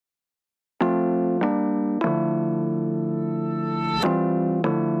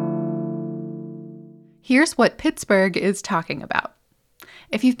Here's what Pittsburgh is talking about.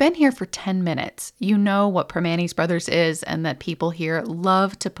 If you've been here for 10 minutes, you know what Permanis Brothers is and that people here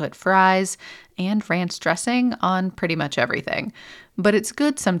love to put fries and ranch dressing on pretty much everything. But it's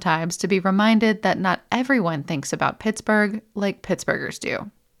good sometimes to be reminded that not everyone thinks about Pittsburgh like Pittsburghers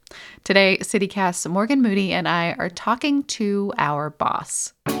do. Today, CityCast's Morgan Moody and I are talking to our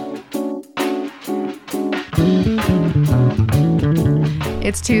boss.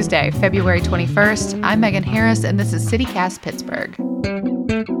 It's Tuesday, February 21st. I'm Megan Harris, and this is CityCast Pittsburgh.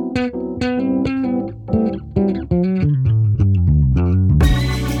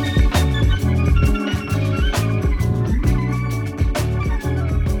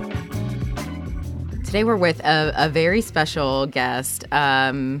 Today we're with a very special guest.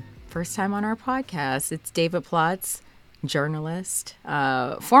 First time on our podcast. It's David Plotz, journalist,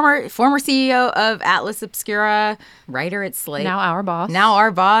 former CEO of Atlas Obscura, writer at Slate. Now our boss,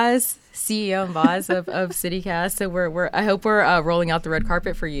 CEO and boss of CityCast. So I hope we're rolling out the red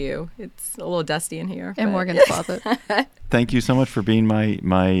carpet for you. It's a little dusty in here. In Morgan's closet. Thank you so much for being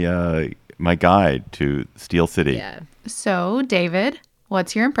my guide to Steel City. Yeah. So, David,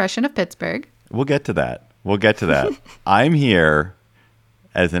 what's your impression of Pittsburgh? We'll get to that. I'm here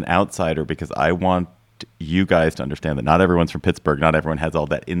as an outsider because I want you guys to understand that not everyone's from Pittsburgh. Not everyone has all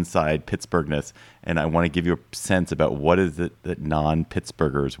that inside Pittsburghness. And I want to give you a sense about what is it that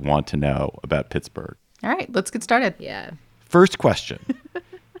non-Pittsburghers want to know about Pittsburgh. All right, let's get started. Yeah. First question.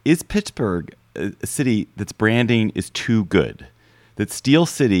 Is Pittsburgh a city that's branding is too good? That Steel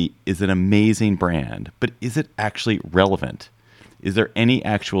City is an amazing brand, but is it actually relevant? Is there any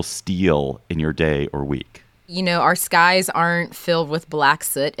actual steel in your day or week? You know, our skies aren't filled with black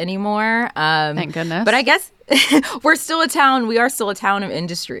soot anymore. Thank goodness. But I guess we're still a town. We are still a town of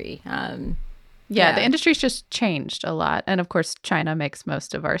industry. Yeah, the industry's just changed a lot. And of course, China makes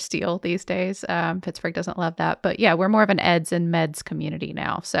most of our steel these days. Pittsburgh doesn't love that. But yeah, we're more of an eds and meds community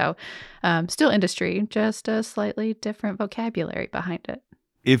now. So still industry, just a slightly different vocabulary behind it.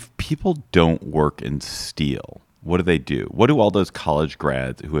 If people don't work in steel, what do they do? What do all those college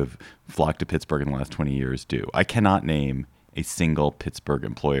grads who have flocked to Pittsburgh in the last 20 years do? I cannot name a single Pittsburgh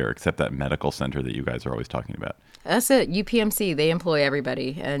employer except that medical center that you guys are always talking about. That's it. UPMC, they employ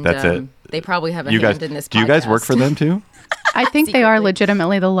everybody. And that's it. They probably have a hand in this podcast. Do you guys work for them too? I think they are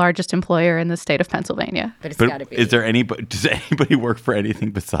legitimately the largest employer in the state of Pennsylvania. But it's got to be. Does anybody work for anything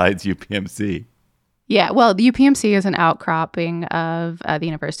besides UPMC? Yeah, well, the UPMC is an outcropping of the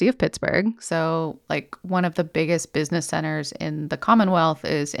University of Pittsburgh. So, like, one of the biggest business centers in the Commonwealth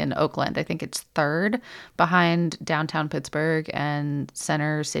is in Oakland. I think it's third behind downtown Pittsburgh and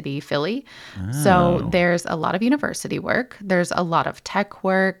Center City, Philly. Oh. So there's a lot of university work. There's a lot of tech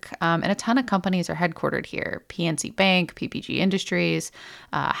work, and a ton of companies are headquartered here. PNC Bank, PPG Industries,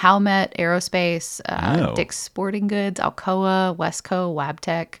 Howmet Aerospace, Dick's Sporting Goods, Alcoa, Wesco,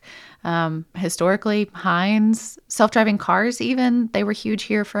 Wabtec. Historically, Heinz, self-driving cars even, they were huge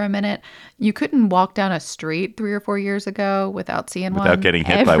here for a minute. You couldn't walk down a street 3 or 4 years ago without seeing one. Without getting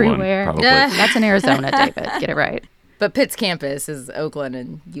hit everywhere. By one, probably. That's in Arizona, David. Get it right. But Pitt's campus is Oakland,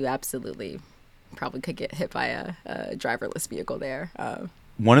 and you absolutely probably could get hit by a driverless vehicle there.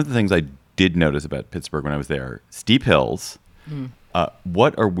 One of the things I did notice about Pittsburgh when I was there, steep hills.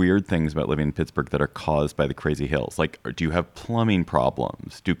 What are weird things about living in Pittsburgh that are caused by the crazy hills? Like, do you have plumbing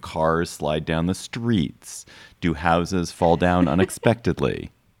problems? Do cars slide down the streets? Do houses fall down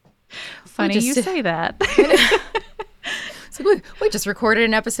unexpectedly? Funny you say that. So we just recorded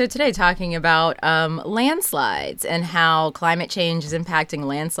an episode today talking about landslides and how climate change is impacting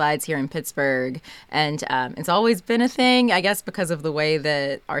landslides here in Pittsburgh. And it's always been a thing, I guess, because of the way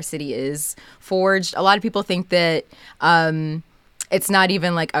that our city is forged. A lot of people think that it's not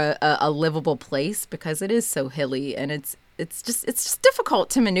even like a livable place because it is so hilly and it's just difficult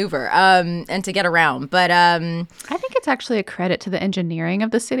to maneuver and to get around. But I think it's actually a credit to the engineering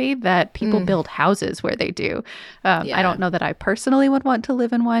of the city that people build houses where they do. I don't know that I personally would want to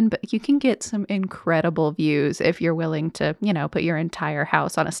live in one, but you can get some incredible views if you're willing to, put your entire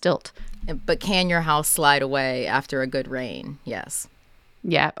house on a stilt. But can your house slide away after a good rain? Yes.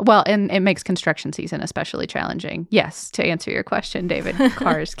 Yeah, well, and it makes construction season especially challenging. Yes, to answer your question, David,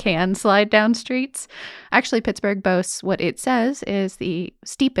 cars can slide down streets. Actually, Pittsburgh boasts what it says is the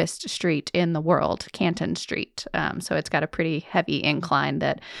steepest street in the world, Canton Street. So it's got a pretty heavy incline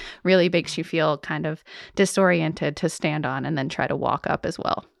that really makes you feel kind of disoriented to stand on and then try to walk up as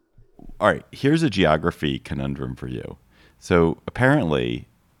well. All right, here's a geography conundrum for you. So apparently,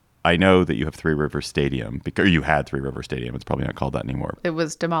 I know that you have Three Rivers Stadium, or you had Three Rivers Stadium. It's probably not called that anymore. It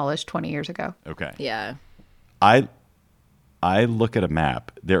was demolished 20 years ago. Okay. Yeah. I look at a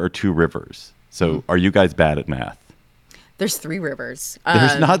map. There are two rivers. So are you guys bad at math? There's 3 rivers.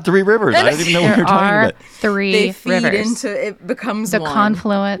 There's not 3 rivers. I don't even know what you're talking about. Three They feed rivers. into it becomes The one.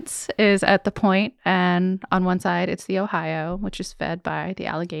 confluence is at the point, and on one side it's the Ohio, which is fed by the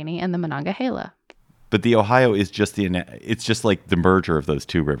Allegheny and the Monongahela. But the Ohio is just it's just like the merger of those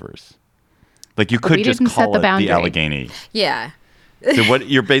 2 rivers. Like you could we just didn't set call the it boundary. the Allegheny. Yeah. So what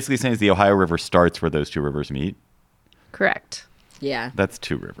you're basically saying is the Ohio River starts where those 2 rivers meet. Correct. Yeah. That's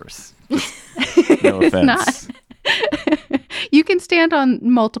 2 rivers. No offense. not. You can stand on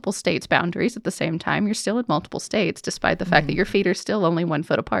multiple states' boundaries at the same time. You're still in multiple states, despite the fact that your feet are still only 1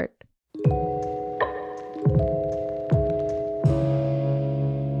 foot apart.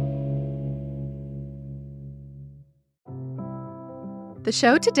 The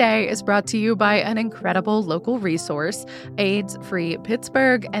show today is brought to you by an incredible local resource, AIDS Free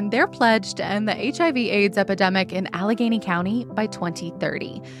Pittsburgh, and their pledge to end the HIV/AIDS epidemic in Allegheny County by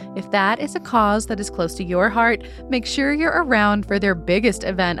 2030. If that is a cause that is close to your heart, make sure you're around for their biggest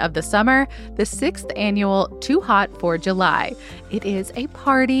event of the summer, the 6th annual Too Hot for July. It is a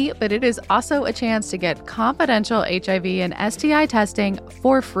party, but it is also a chance to get confidential HIV and STI testing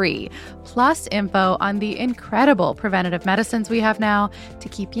for free, plus info on the incredible preventative medicines we have now to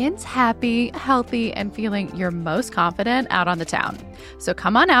keep yins happy, healthy, and feeling your most confident out on the town. So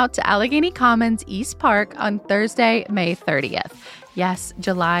come on out to Allegheny Commons East Park on Thursday, May 30th. Yes,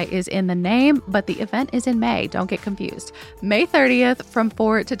 July is in the name, but the event is in May. Don't get confused. May 30th from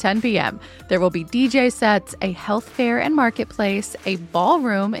 4 to 10 p.m. There will be DJ sets, a health fair and marketplace, a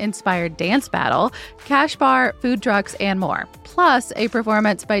ballroom-inspired dance battle, cash bar, food trucks, and more. Plus, a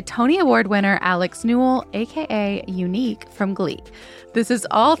performance by Tony Award winner Alex Newell, a.k.a. Unique from Glee. This is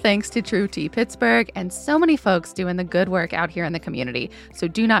all thanks to True Tea Pittsburgh and so many folks doing the good work out here in the community. So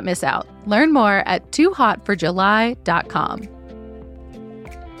do not miss out. Learn more at toohotforjuly.com.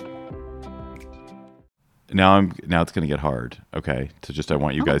 Now it's going to get hard. Okay. So I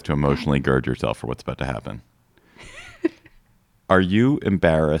want you guys to emotionally gird yourself for what's about to happen. Are you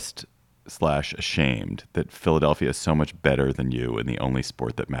embarrassed / ashamed that Philadelphia is so much better than you in the only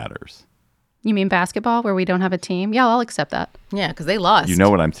sport that matters? You mean basketball where we don't have a team? Yeah, I'll accept that. Yeah, because they lost. You know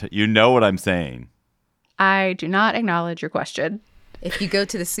what I'm saying. I do not acknowledge your question. If you go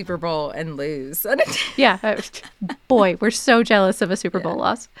to the Super Bowl and lose. Yeah. Boy, we're so jealous of a Super Bowl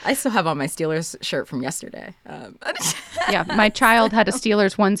loss. I still have on my Steelers shirt from yesterday. Yeah, my child had a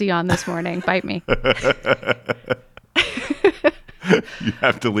Steelers onesie on this morning. Bite me. You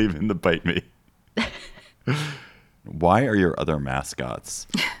have to leave in the bite me. Why are your other mascots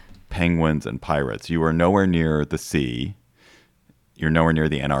penguins and pirates? You are nowhere near the sea. You're nowhere near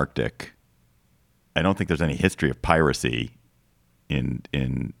the Antarctic. I don't think there's any history of piracy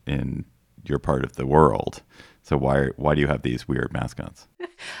in your part of the world. So why do you have these weird mascots?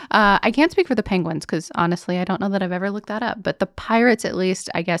 I can't speak for the Penguins because honestly, I don't know that I've ever looked that up. But the Pirates, at least,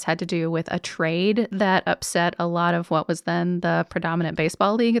 I guess, had to do with a trade that upset a lot of what was then the predominant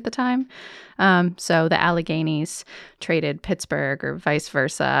baseball league at the time. So the Alleghenies traded Pittsburgh or vice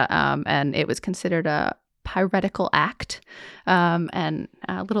versa, and it was considered a piratical act and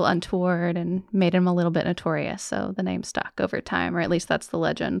a little untoward and made him a little bit notorious. So the name stuck over time, or at least that's the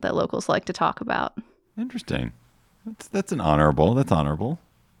legend that locals like to talk about. Interesting. That's honorable.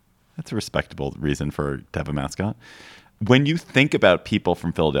 That's a respectable reason to have a mascot. When you think about people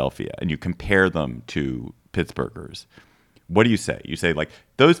from Philadelphia and you compare them to Pittsburghers, what do you say? You say like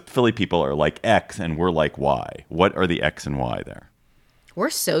those Philly people are like X and we're like Y. What are the X and Y there? We're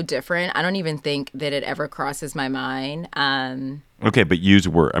so different. I don't even think that it ever crosses my mind. Okay, but use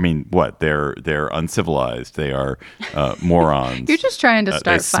word. I mean, what? They're uncivilized. They are morons. You're just trying to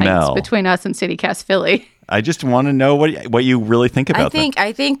start fights between us and CityCast Philly. I just want to know what you really think about them.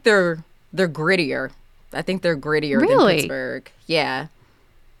 I think they're grittier. I think they're grittier than Pittsburgh. Yeah.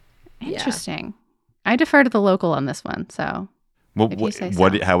 Interesting. I defer to the local on this one. So, what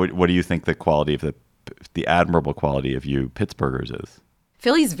do you think the quality of the admirable quality of you Pittsburghers is?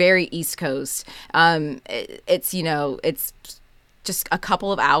 Philly's very East Coast. It's just a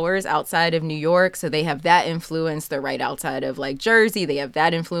couple of hours outside of New York, so they have that influence. They're right outside of like Jersey. They have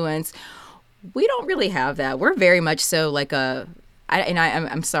that influence. We don't really have that. We're very much so like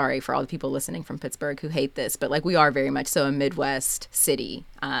I'm sorry for all the people listening from Pittsburgh who hate this, but like we are very much so a Midwest city.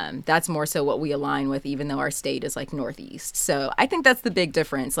 That's more so what we align with, even though our state is like Northeast. So I think that's the big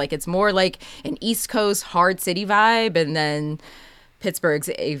difference. Like it's more like an East Coast hard city vibe, and then Pittsburgh's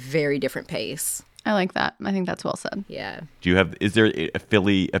a very different pace. I like that. I think that's well said. Yeah. Is there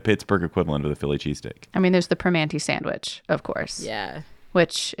a Pittsburgh equivalent of the Philly cheesesteak? I mean, there's the Primanti sandwich, of course. Yeah.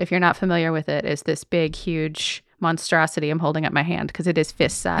 Which, if you're not familiar with it, is this big, huge monstrosity I'm holding up my hand because it is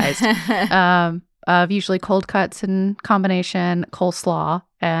fist-sized, of usually cold cuts in combination, coleslaw,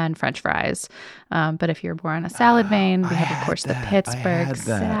 and French fries. But if you're more on a salad vein, we have, of course, the Pittsburgh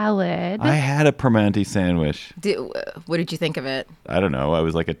salad. I had a Primanti sandwich. What did you think of it? I don't know. I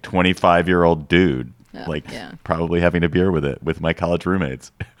was like a 25-year-old dude, probably having a beer with it with my college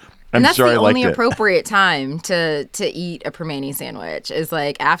roommates. And that's the only appropriate time to eat a Primanti sandwich is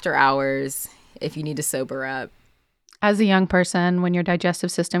like after hours if you need to sober up. As a young person, when your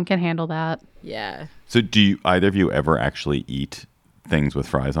digestive system can handle that. Yeah. So do either of you ever actually eat things with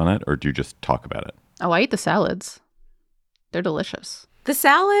fries on it, or do you just talk about it? Oh, I eat the salads. They're delicious. The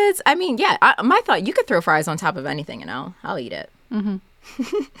salads, I mean, yeah, my thought, you could throw fries on top of anything and I'll eat it. Mm-hmm.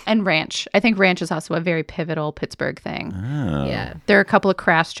 And ranch. I think ranch is also a very pivotal Pittsburgh thing. Oh. Yeah. There are a couple of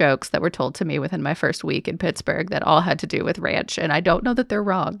crass jokes that were told to me within my first week in Pittsburgh that all had to do with ranch, and I don't know that they're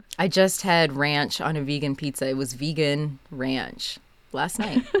wrong. I just had ranch on a vegan pizza. It was vegan ranch last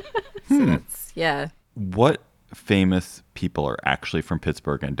night. So that's, yeah. What famous people are actually from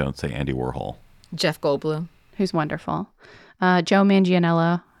Pittsburgh and don't say Andy Warhol? Jeff Goldblum. Who's wonderful. Joe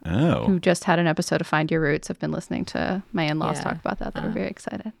Manganiello. Oh. Who just had an episode of Find Your Roots. I've been listening to my in-laws talk about that. They were very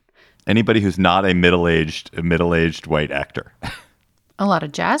excited. Anybody who's not a middle-aged white actor. A lot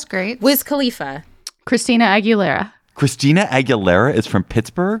of jazz greats. Wiz Khalifa. Christina Aguilera. Christina Aguilera is from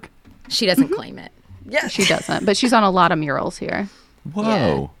Pittsburgh? She doesn't claim it. Yeah, she doesn't. But she's on a lot of murals here. Whoa.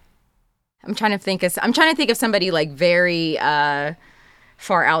 Yeah. I'm trying to think of somebody like very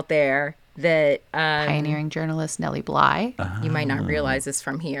far out there that pioneering journalist Nellie Bly. You might not realize is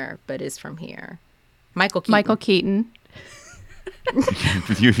from here, but is from here. Michael Keaton.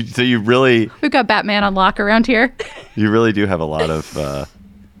 So you really... We've got Batman on lock around here. You really do have a lot of...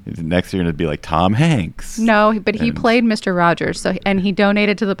 next year it'd be like Tom Hanks. No, but he played Mr. Rogers, and he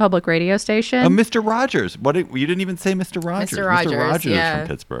donated to the public radio station. Oh, Mr. Rogers. You didn't even say Mr. Rogers. Mr. Rogers is from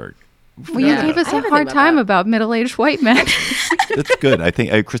Pittsburgh. Well, you gave us a hard time about middle-aged white men. That's good. I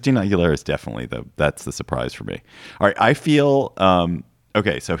think Christina Aguilera is definitely that's the surprise for me. All right, I feel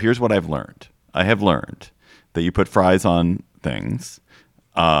okay. So here's what I've learned. I have learned that you put fries on things.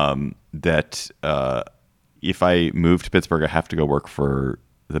 That if I move to Pittsburgh, I have to go work for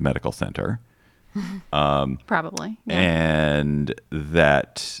the medical center. Probably. Yeah. And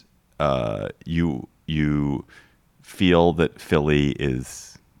that you feel that Philly has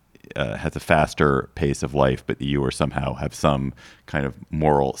a faster pace of life, but you or somehow have some kind of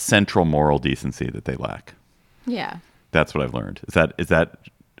central moral decency that they lack. Yeah. That's what I've learned. Are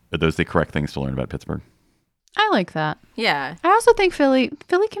those the correct things to learn about Pittsburgh? I like that. Yeah. I also think Philly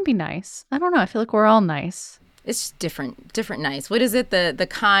can be nice. I don't know. I feel like we're all nice. It's different nice. What is it? The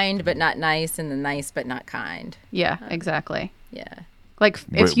kind but not nice, and the nice but not kind. Yeah, exactly. Yeah. Like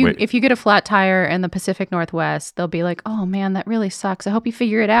if you get a flat tire in the Pacific Northwest, they'll be like, "Oh man, that really sucks. I hope you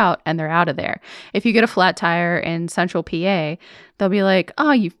figure it out," and they're out of there. If you get a flat tire in Central PA, they'll be like,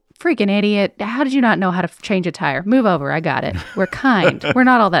 "Oh, you freaking idiot. How did you not know how to change a tire? Move over. I got it." We're kind. We're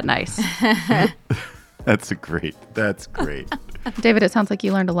not all that nice. That's great. David, it sounds like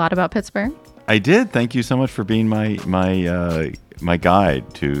you learned a lot about Pittsburgh. I did. Thank you so much for being my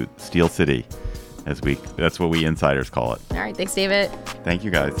guide to Steel City. That's what we insiders call it. All right. Thanks, David. Thank you,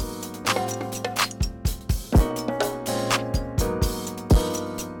 guys.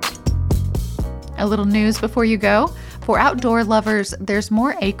 A little news before you go. For outdoor lovers, there's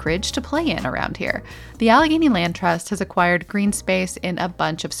more acreage to play in around here. The Allegheny Land Trust has acquired green space in a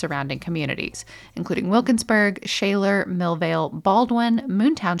bunch of surrounding communities, including Wilkinsburg, Shaler, Millvale, Baldwin,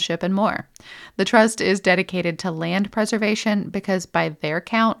 Moon Township, and more. The trust is dedicated to land preservation because by their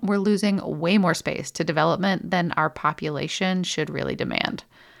count, we're losing way more space to development than our population should really demand.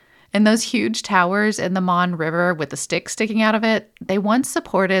 And those huge towers in the Mon River with the stick sticking out of it, they once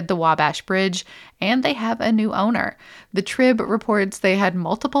supported the Wabash Bridge, and they have a new owner. The Trib reports they had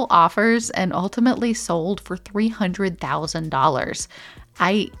multiple offers and ultimately sold for $300,000.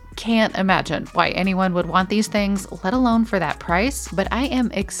 I can't imagine why anyone would want these things, let alone for that price, but I am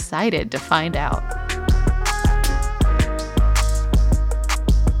excited to find out.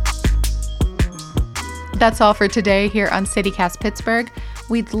 That's all for today here on CityCast Pittsburgh.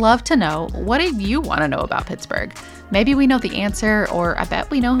 We'd love to know, what do you want to know about Pittsburgh? Maybe we know the answer, or I bet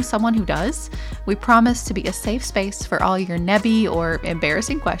we know someone who does. We promise to be a safe space for all your nebby or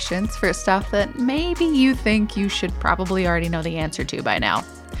embarrassing questions for stuff that maybe you think you should probably already know the answer to by now.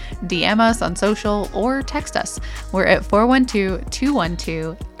 DM us on social or text us. We're at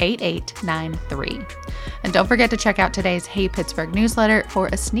 412-212-8893. And don't forget to check out today's Hey Pittsburgh newsletter for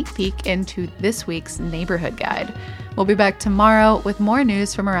a sneak peek into this week's neighborhood guide. We'll be back tomorrow with more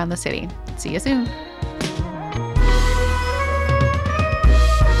news from around the city. See you soon.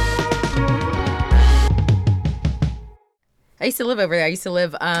 I used to live over there. I used to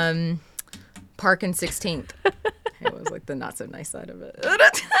live Park and 16th. It was like the not so nice side of it.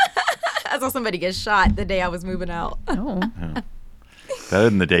 I saw somebody get shot the day I was moving out. Oh. Better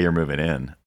than the day you're moving in.